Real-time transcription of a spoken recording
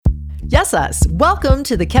Yes, us. Welcome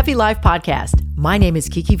to the Kefi Life Podcast. My name is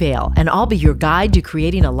Kiki Vale, and I'll be your guide to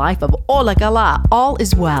creating a life of Ola Kala, all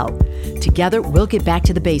is well. Together, we'll get back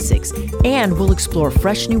to the basics, and we'll explore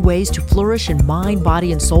fresh new ways to flourish in mind,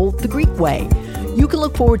 body, and soul the Greek way. You can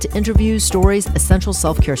look forward to interviews, stories, essential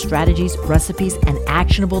self-care strategies, recipes, and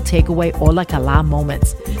actionable takeaway Ola Kala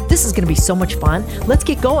moments. This is going to be so much fun. Let's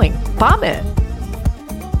get going. Πάμε!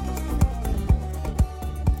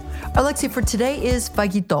 Our lexi for today is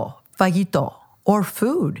fagito, or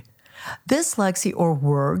food. This lexi or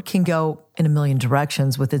word can go in a million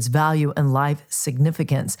directions with its value and life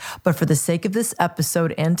significance. But for the sake of this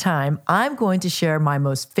episode and time, I'm going to share my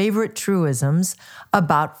most favorite truisms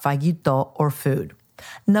about fagito or food.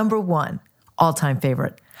 Number one, all-time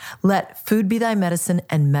favorite. Let food be thy medicine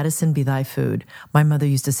and medicine be thy food. My mother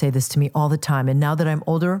used to say this to me all the time. And now that I'm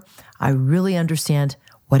older, I really understand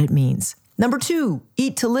what it means. Number two,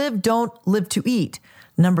 eat to live, don't live to eat.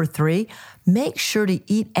 Number three, make sure to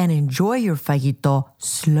eat and enjoy your fagito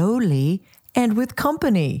slowly and with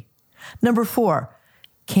company. Number four,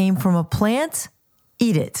 came from a plant,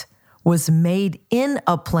 eat it. Was made in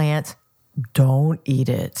a plant, don't eat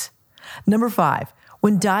it. Number five,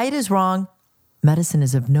 when diet is wrong, medicine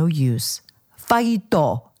is of no use.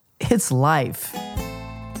 Fagito, it's life.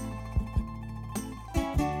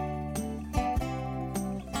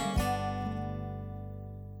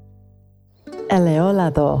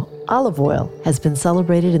 Eleolado, olive oil, has been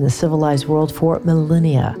celebrated in the civilized world for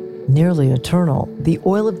millennia, nearly eternal. The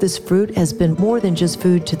oil of this fruit has been more than just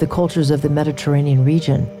food to the cultures of the Mediterranean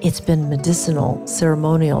region. It's been medicinal,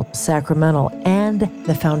 ceremonial, sacramental, and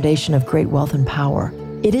the foundation of great wealth and power.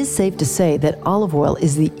 It is safe to say that olive oil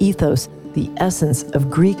is the ethos, the essence of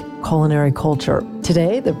Greek culinary culture.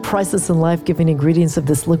 Today, the priceless and life-giving ingredients of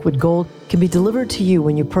this liquid gold can be delivered to you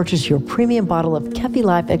when you purchase your premium bottle of Kefi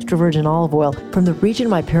Life extra virgin olive oil from the region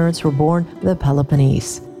my parents were born, the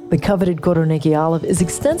Peloponnese. The coveted Koroneiki olive is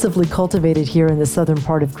extensively cultivated here in the southern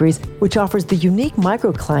part of Greece, which offers the unique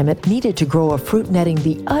microclimate needed to grow a fruit netting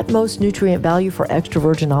the utmost nutrient value for extra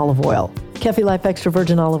virgin olive oil. Kefi Life extra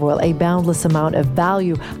virgin olive oil, a boundless amount of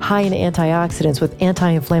value, high in antioxidants with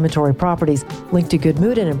anti-inflammatory properties, linked to good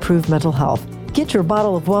mood and improved mental health. Get your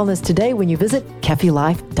bottle of wellness today when you visit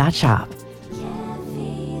kefilife.shop.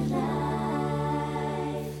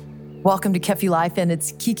 Welcome to Kefi Life, and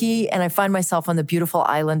it's Kiki, and I find myself on the beautiful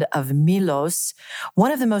island of Milos,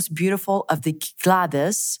 one of the most beautiful of the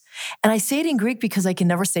Kyklades. And I say it in Greek because I can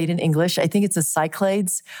never say it in English. I think it's the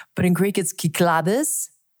Cyclades, but in Greek it's Kyklades.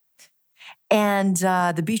 And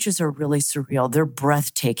the beaches are really surreal. They're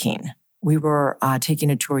breathtaking. We were taking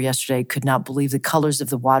a tour yesterday, could not believe the colors of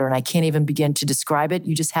the water, and I can't even begin to describe it.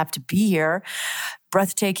 You just have to be here.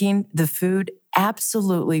 Breathtaking. The food,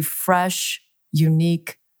 absolutely fresh,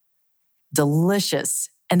 unique, delicious.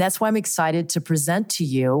 And that's why I'm excited to present to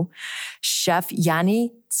you Chef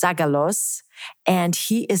Yanni Tsagalos. And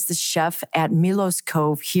he is the chef at Milos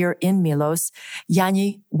Cove here in Milos.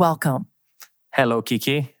 Yanni, welcome. Hello,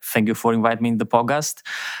 Kiki. Thank you for inviting me in the podcast.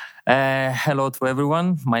 Hello to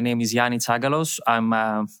everyone. My name is Yanni Tsagalos.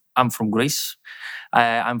 I'm from Greece.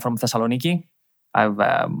 I'm from Thessaloniki.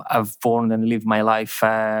 I've born and lived my life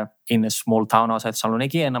in a small town outside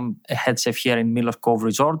Thessaloniki, and I'm a head chef here in Milos Cove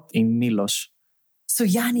Resort in Milos. So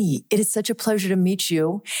Yanni, it is such a pleasure to meet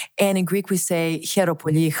you. And in Greek, we say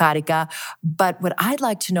 "Cheropoli charika." But what I'd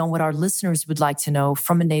like to know, what our listeners would like to know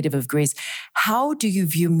from a native of Greece, how do you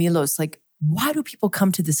view Milos? Like, why do people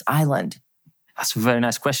come to this island? That's a very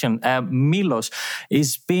nice question. Milos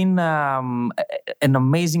has been an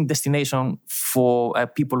amazing destination for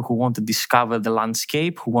people who want to discover the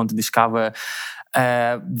landscape, who want to discover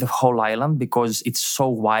the whole island because it's so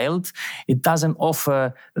wild. It doesn't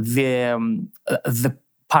offer the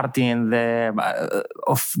party and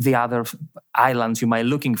of the other islands you might be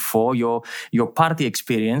looking for, your party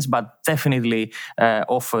experience, but definitely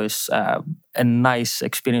offers a nice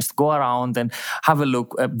experience to go around and have a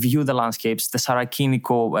look, view the landscapes. The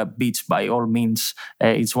Sarakiniko beach, by all means,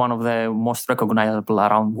 it's one of the most recognizable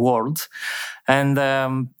around the world. And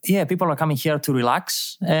people are coming here to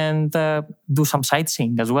relax and do some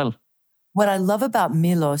sightseeing as well. What I love about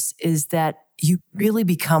Milos is that you really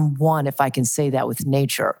become one, if I can say that, with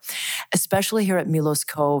nature. Especially here at Milos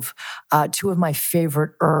Cove, two of my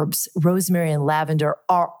favorite herbs, rosemary and lavender,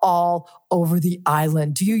 are all over the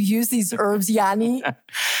island. Do you use these herbs, Yanni?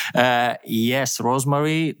 Yes,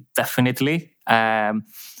 rosemary, definitely.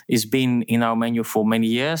 It's been in our menu for many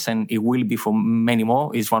years and it will be for many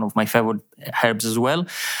more. It's one of my favorite herbs as well.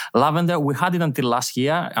 Lavender, we had it until last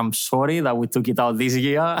year. I'm sorry that we took it out this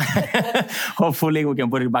year. Hopefully we can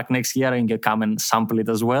put it back next year and you can come and sample it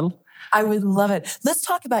as well. I would love it. Let's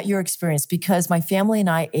talk about your experience because my family and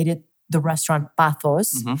I ate at the restaurant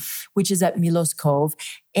Pathos, which is at Milos Cove.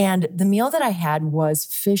 And the meal that I had was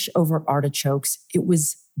fish over artichokes. It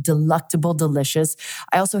was delectable, delicious.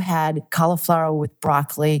 I also had cauliflower with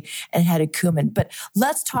broccoli and had a cumin. But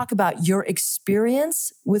let's talk about your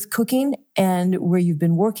experience with cooking and where you've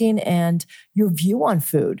been working and your view on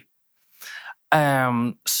food.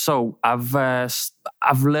 So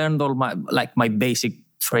I've learned all my basic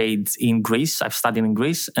trades in Greece. I've studied in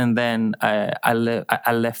Greece, and then I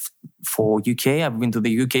left for UK. I've been to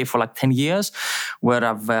the UK for like 10 years, where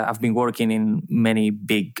I've been working in many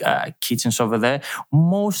big kitchens over there,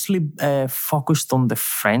 mostly focused on the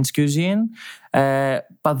French cuisine.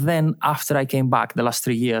 But then after I came back, the last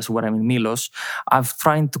 3 years where I'm in Milos, I've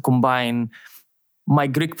tried to combine my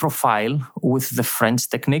Greek profile with the French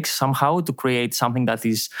techniques somehow to create something that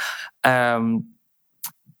is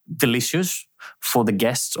delicious for the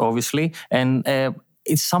guests, obviously, and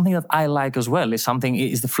it's something that I like as well. It's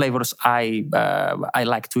the flavors I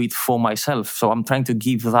like to eat for myself. So I'm trying to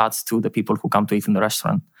give that to the people who come to eat in the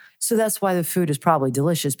restaurant. So that's why the food is probably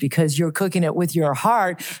delicious, because you're cooking it with your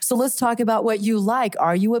heart. So let's talk about what you like.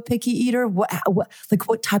 Are you a picky eater?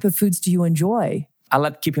 What type of foods do you enjoy? I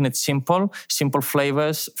like keeping it simple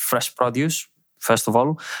flavors, fresh produce, first of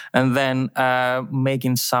all, and then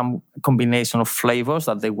making some combination of flavors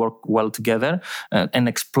that they work well together and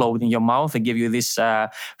explode in your mouth. They give you this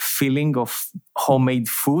feeling of homemade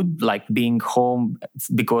food, like being home,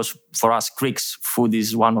 because for us Greeks, food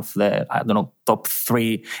is one of the, top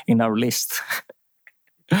 3 in our list.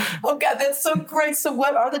 Oh, God, that's so great. So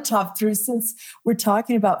what are the top 3? Since we're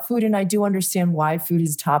talking about food, and I do understand why food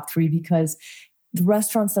is top 3, because the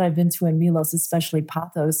restaurants that I've been to in Milos, especially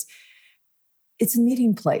Pathos, it's a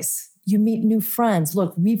meeting place. You meet new friends.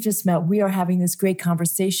 Look, we've just met. We are having this great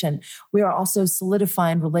conversation. We are also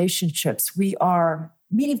solidifying relationships. We are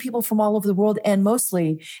meeting people from all over the world and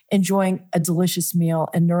mostly enjoying a delicious meal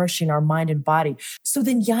and nourishing our mind and body. So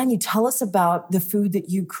then, Yanni, tell us about the food that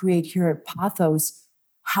you create here at Pathos.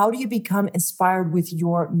 How do you become inspired with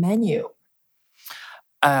your menu?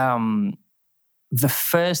 The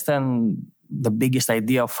first and the biggest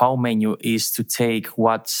idea of our menu is to take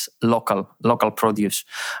what's local produce.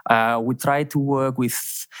 We try to work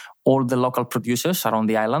with all the local producers around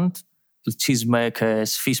the island,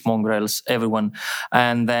 cheesemakers, fishmongers, everyone.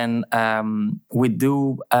 And then we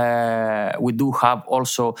do have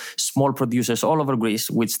also small producers all over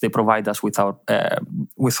Greece, which they provide us with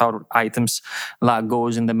our items that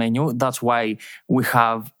goes in the menu. That's why we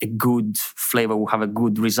have a good flavor, we have a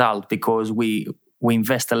good result, because we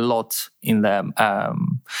invest a lot in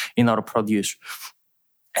our produce.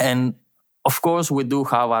 And of course, we do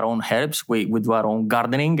have our own herbs. We do our own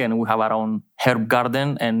gardening, and we have our own herb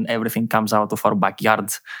garden, and everything comes out of our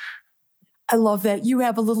backyard. I love that. You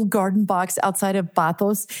have a little garden box outside of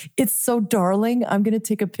Pathos. It's so darling. I'm going to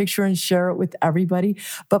take a picture and share it with everybody.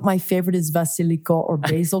 But my favorite is Vasiliko or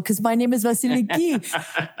basil, because my name is Vasiliki.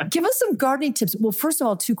 Give us some gardening tips. Well, first of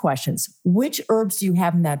all, 2 questions. Which herbs do you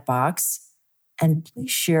have in that box? And please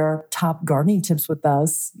share top gardening tips with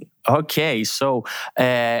us. Okay, so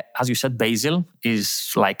as you said, basil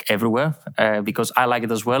is like everywhere because I like it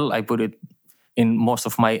as well. I put it in most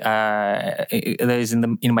of my there is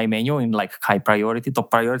in my menu in like high priority, top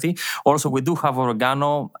priority. Also, we do have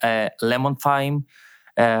oregano, lemon thyme,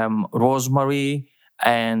 rosemary,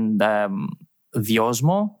 and the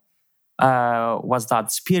osmo. What's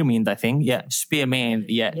that? Spearmint, I think. Yeah, spearmint.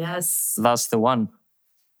 Yeah, yes, that's the one.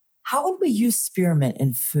 How would we use spearmint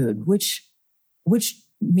in food? Which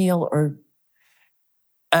meal or?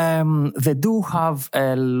 They do have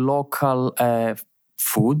a local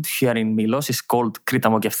food here in Milos. It's called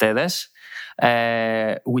kritamokeftedes,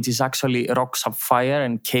 which is actually rock sapphire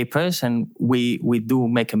and capers, and we do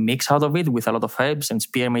make a mix out of it with a lot of herbs and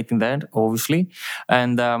spearmint in there, obviously.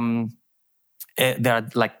 And there are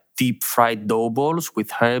like deep fried dough balls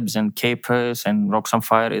with herbs and capers and rock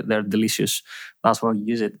sapphire. They're delicious. That's why we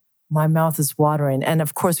use it. My mouth is watering. And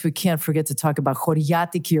of course, we can't forget to talk about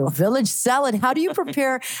choriatiki or village salad. How do you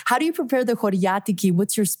prepare the choriatiki?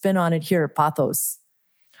 What's your spin on it here at Pathos?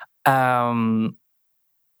 I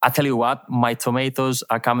tell you what, my tomatoes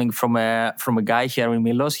are coming from a guy here in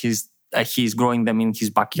Milos. He's growing them in his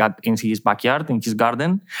backyard, in his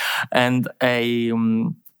garden, and a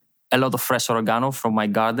lot of fresh oregano from my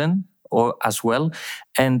garden as well.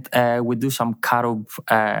 And we do some carob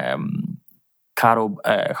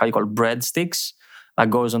breadsticks that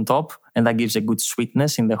goes on top, and that gives a good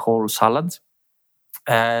sweetness in the whole salad.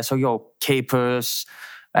 So capers,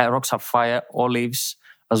 rock sapphire, olives,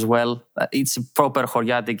 as well. It's a proper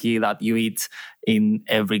choriatiki that you eat in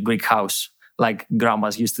every Greek house, like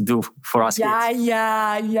grandmas used to do for us kids.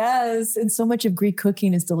 Yes. And so much of Greek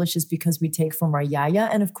cooking is delicious because we take from our yaya.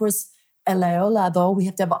 And of course, eleolado, we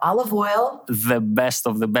have to have olive oil. The best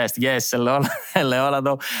of the best. Yes,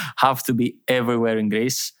 eleolado have to be everywhere in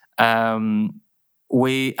Greece.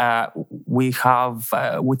 We take our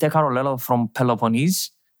oleolado from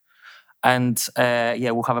Peloponnese. And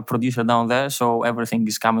we have a producer down there. So everything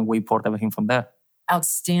is coming. We import everything from there.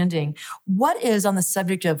 Outstanding. What is, on the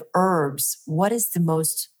subject of herbs, what is the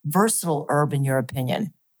most versatile herb in your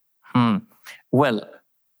opinion? Well,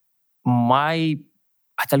 I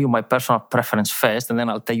tell you my personal preference first, and then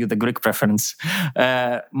I'll tell you the Greek preference.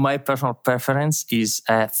 My personal preference is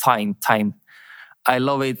thyme. I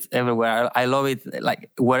love it everywhere. I love it,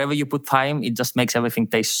 like wherever you put thyme, it just makes everything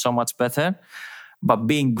taste so much better. But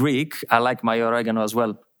being Greek, I like my oregano as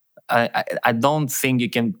well. I don't think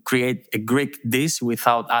you can create a Greek dish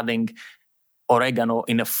without adding oregano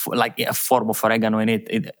in a form of oregano in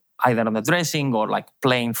it, either on the dressing or like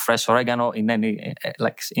plain fresh oregano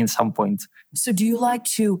in some point. So do you like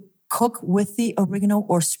to cook with the oregano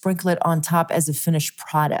or sprinkle it on top as a finished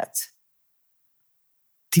product?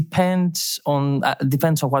 Depends on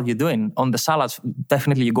what you're doing. On the salads,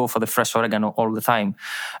 definitely you go for the fresh oregano all the time.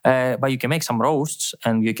 But you can make some roasts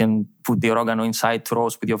and you can put the oregano inside to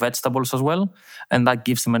roast with your vegetables as well. And that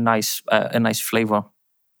gives them a nice flavor.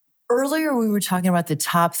 Earlier, we were talking about the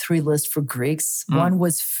top 3 list for Greeks. One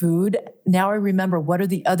was food. Now I remember, what are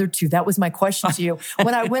the other 2? That was my question to you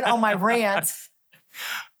when I went on my rant.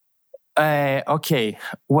 Okay.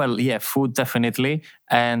 Well, yeah, food definitely.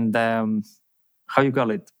 And how you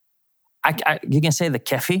call it? You can say the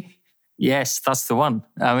kefi. Yes, that's the one.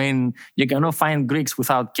 I mean, you cannot find Greeks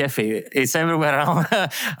without kefi. It's everywhere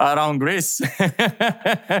around Greece.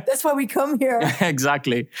 That's why we come here.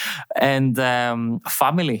 Exactly. And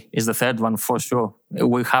family is the third one for sure.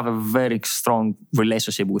 We have a very strong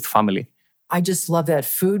relationship with family. I just love that.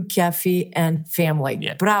 Food, kefi, and family.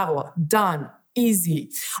 Yeah. Bravo. Done. Easy.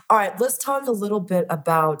 All right, let's talk a little bit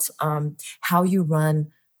about how you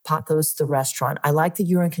run Pathos, the restaurant. I like that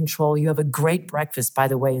you're in control. You have a great breakfast, by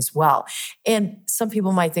the way, as well. And some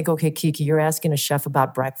people might think, okay, Kiki, you're asking a chef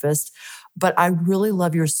about breakfast, but I really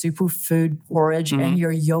love your superfood porridge and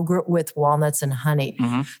your yogurt with walnuts and honey.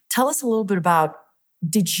 Tell us a little bit about,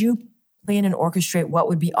 did you plan and orchestrate what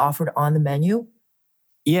would be offered on the menu?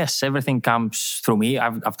 Yes, everything comes through me.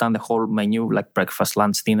 I've done the whole menu, like breakfast,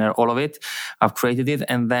 lunch, dinner, all of it. I've created it.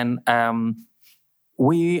 And then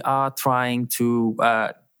we are trying to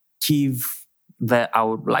give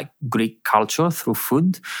our Greek culture through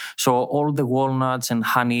food. So all the walnuts and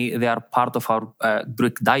honey, they are part of our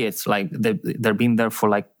Greek diets. Like they've been there for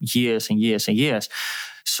like years and years and years.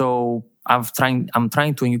 So I'm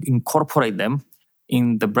trying to incorporate them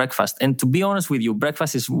in the breakfast. And to be honest with you,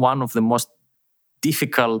 breakfast is one of the most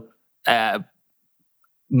difficult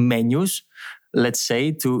menus, let's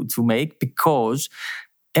say, to make, because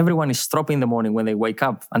everyone is stroppy in the morning when they wake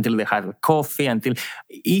up until they have coffee.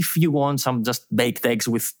 If you want some just baked eggs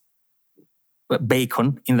with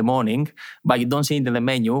bacon in the morning, but you don't see it in the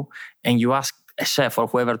menu, and you ask a chef or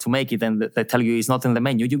whoever to make it, and they tell you it's not in the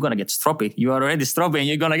menu, you're going to get stroppy. You are already stroppy, and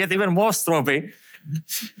you're going to get even more stroppy.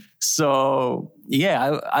 So,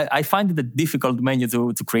 yeah, I find it a difficult menu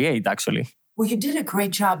to create, actually. Well, you did a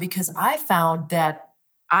great job, because I found that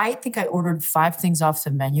I think I ordered 5 things off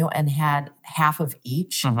the menu and had half of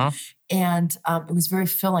each. And it was very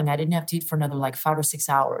filling. I didn't have to eat for another 5 or 6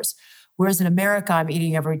 hours. Whereas in America, I'm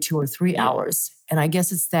eating every 2 or 3 hours. And I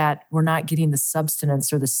guess it's that we're not getting the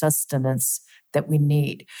substance or the sustenance that we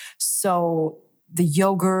need. So the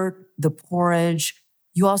yogurt, the porridge,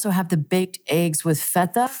 you also have the baked eggs with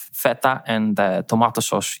feta? Feta and tomato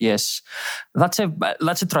sauce, yes. That's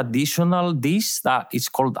a traditional dish that is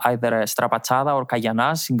called either strapachada or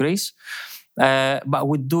kayanas in Greece. But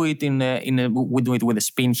we do it we do it with a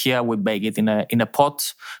spoon here. We bake it in a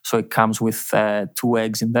pot, so it comes with 2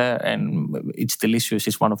 eggs in there, and it's delicious.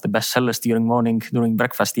 It's one of the best sellers during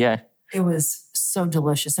breakfast. Yeah, it was so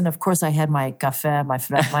delicious, and of course I had my café, my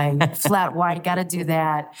flat white. Got to do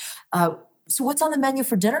that. So what's on the menu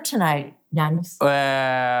for dinner tonight, Yanis?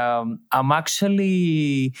 I'm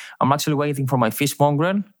actually waiting for my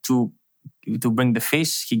fishmonger to bring the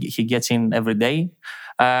fish. He gets in every day.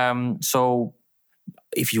 So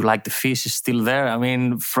if you like the fish, it's still there. I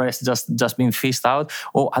mean, fresh, just been fished out.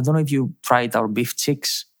 Oh, I don't know if you tried our beef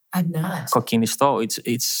chicks. I've not. Coquinisto.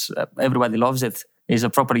 It's everybody loves it. It's a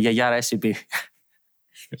proper yaya recipe.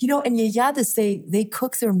 You know, and yayadas, they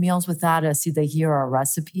cook their meals without us. They hear our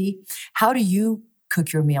recipe. How do you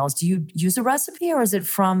cook your meals? Do you use a recipe or is it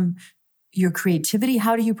from your creativity?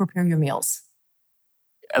 How do you prepare your meals?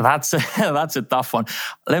 That's a tough one.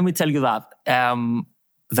 Let me tell you that.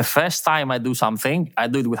 The first time I do something, I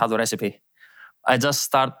do it without a recipe. I just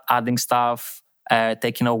start adding stuff,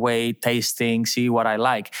 taking away, tasting, see what I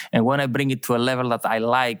like. And when I bring it to a level that I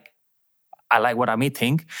like what I'm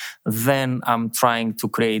eating, then I'm trying to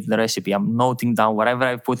create the recipe. I'm noting down whatever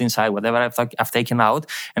I've put inside, whatever I've taken out,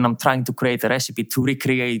 and I'm trying to create a recipe to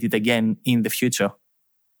recreate it again in the future.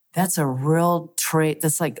 That's a real trait.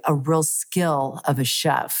 That's like a real skill of a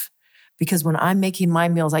chef. Because when I'm making my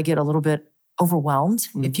meals, I get a little bit overwhelmed,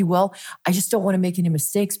 if you will. I just don't want to make any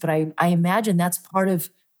mistakes. But I imagine that's part of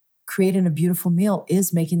creating a beautiful meal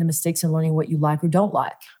is making the mistakes and learning what you like or don't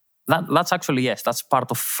like. That's actually, yes, that's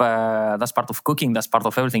part of cooking. That's part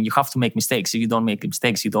of everything. You have to make mistakes. If you don't make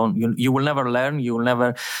mistakes, you will never learn. You will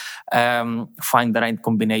never find the right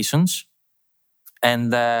combinations.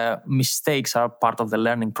 And mistakes are part of the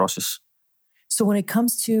learning process. So when it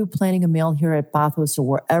comes to planning a meal here at Pathos or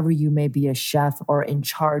wherever you may be a chef or in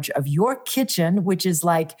charge of your kitchen, which is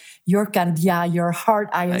like your cardia, your heart,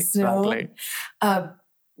 I assume. Exactly.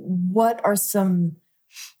 What are some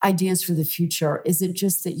ideas for the future? Is it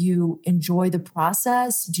just that you enjoy the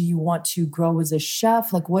process? Do you want to grow as a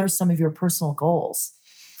chef? Like, what are some of your personal goals?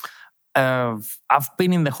 I've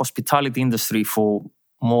been in the hospitality industry for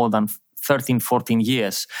more than 13, 14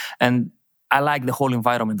 years. And I like the whole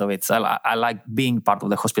environment of it. I like being part of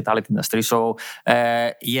the hospitality industry. So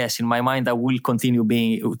yes, in my mind, I will continue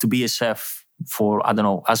to be a chef for, I don't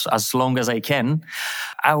know, as long as I can.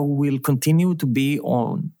 I will continue to be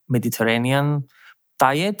on Mediterranean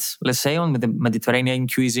diet, let's say, on the Mediterranean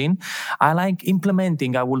cuisine. I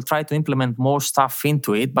will try to implement more stuff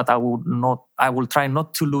into it, but I will try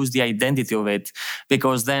not to lose the identity of it,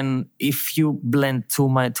 because then if you blend too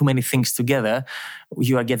many things together,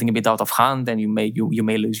 you are getting a bit out of hand and you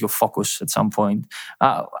may lose your focus at some point.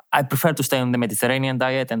 I prefer to stay on the Mediterranean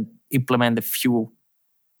diet and implement a few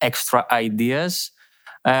extra ideas.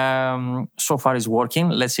 So far it's working.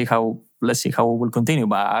 Let's see how it will continue,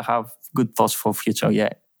 but I have good thoughts for future. Yeah.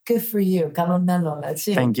 Good for you. Calonello. Let's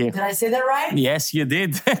see. Thank you. Did I say that right? Yes, you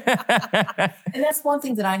did. And that's one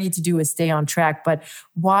thing that I need to do is stay on track, but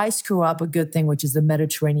why screw up a good thing, which is the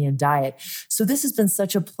Mediterranean diet? So this has been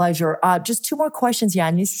such a pleasure. Just two more questions,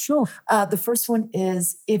 Yanis. Sure. The first one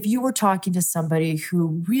is, if you were talking to somebody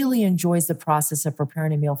who really enjoys the process of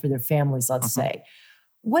preparing a meal for their families, let's say,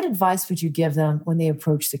 what advice would you give them when they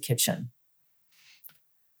approach the kitchen?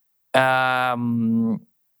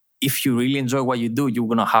 If you really enjoy what you do, you're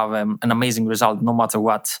going to have an amazing result no matter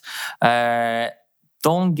what.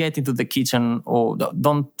 Don't get into the kitchen or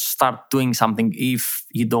don't start doing something if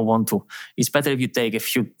you don't want to. It's better if you take a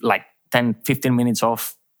few, 10, 15 minutes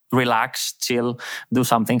off, relax, chill, do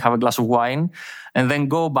something, have a glass of wine, and then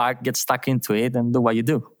go back, get stuck into it and do what you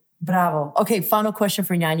do. Bravo. Okay, final question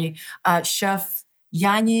for Yanni. Chef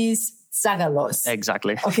Yanis Zagalos.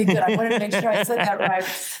 Exactly. Okay, good. I wanted to make sure I said that right.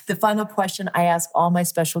 The final question I ask all my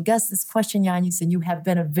special guests, this question, Yanis, and you have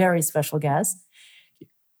been a very special guest.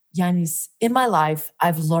 Yanis, in my life,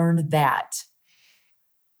 I've learned that.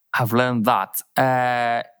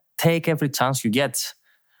 Take every chance you get.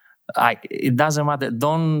 It doesn't matter.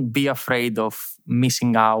 Don't be afraid of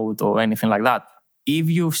missing out or anything like that. If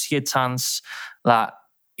you see a chance that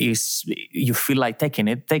you feel like taking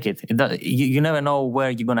it, take it. You never know where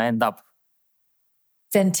you're going to end up.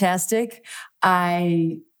 Fantastic.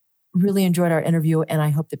 I really enjoyed our interview, and I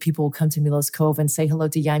hope that people will come to Milos Cove and say hello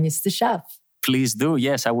to Yanis the chef. Please do.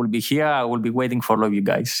 Yes, I will be here. I will be waiting for all of you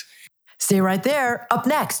guys. Stay right there. Up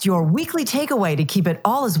next, your weekly takeaway to keep it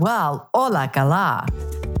all as well. Hola Cala.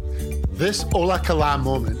 This Hola Cala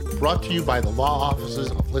moment brought to you by the law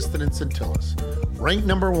offices of Liston and Centillus. Ranked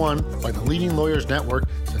number 1 by the leading lawyers network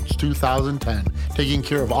since 2010, taking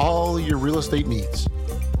care of all your real estate needs.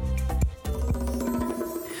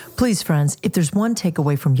 Please, friends, if there's one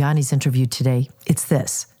takeaway from Yanni's interview today, it's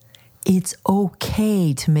this. It's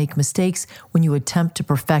okay to make mistakes when you attempt to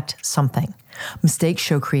perfect something. Mistakes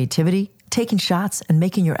show creativity, taking shots, and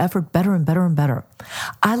making your effort better and better and better.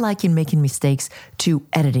 I liken making mistakes to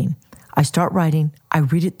editing. I start writing, I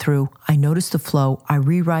read it through, I notice the flow, I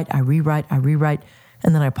rewrite, and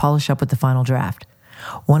then I polish up with the final draft.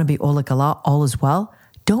 Want to be Hola Cala all as well?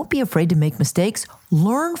 Don't be afraid to make mistakes,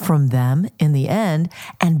 learn from them in the end,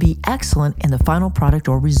 and be excellent in the final product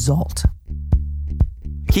or result.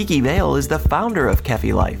 Kiki Vale is the founder of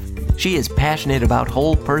Kefi Life. She is passionate about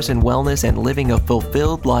whole person wellness and living a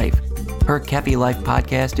fulfilled life. Her Kefi Life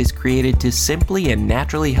podcast is created to simply and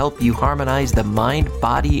naturally help you harmonize the mind,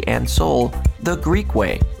 body, and soul the Greek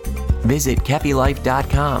way. Visit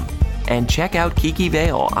KefiLife.com and check out Kiki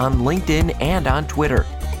Vale on LinkedIn and on Twitter.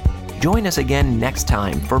 Join us again next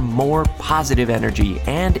time for more positive energy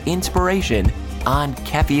and inspiration on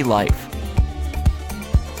Kefi Life.